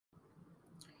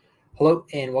Hello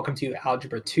and welcome to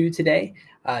Algebra 2 today.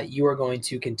 You are going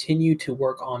to continue to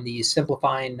work on the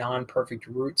Simplifying Non-Perfect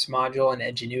Roots module in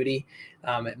Edgenuity.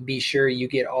 Be sure you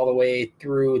get all the way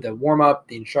through the warm-up,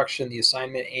 the instruction, the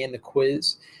assignment, and the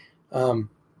quiz.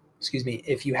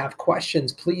 If you have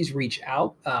questions, please reach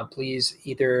out. Please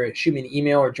either shoot me an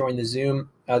email or join the Zoom.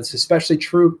 This is especially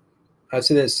true. I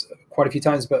say this quite a few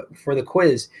times, but for the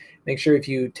quiz, make sure if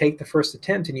you take the first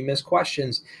attempt and you miss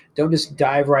questions, don't just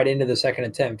dive right into the second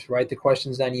attempt. Write the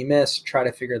questions down you miss, try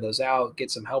to figure those out,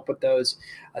 get some help with those,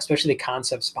 especially the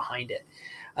concepts behind it.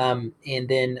 And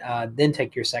then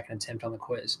take your second attempt on the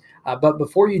quiz. But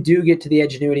before you do get to the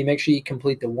Edgenuity, make sure you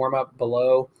complete the warm-up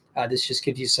below. This just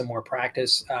gives you some more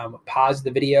practice. Pause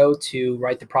the video to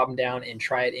write the problem down and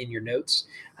try it in your notes,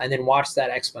 and then watch that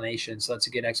explanation. So that's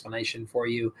a good explanation for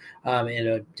you,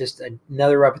 and just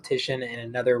another repetition and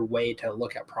another way to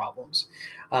look at problems.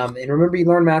 And remember, you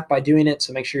learn math by doing it,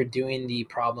 so make sure you're doing the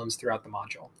problems throughout the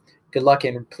module. Good luck,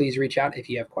 and please reach out if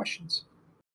you have questions.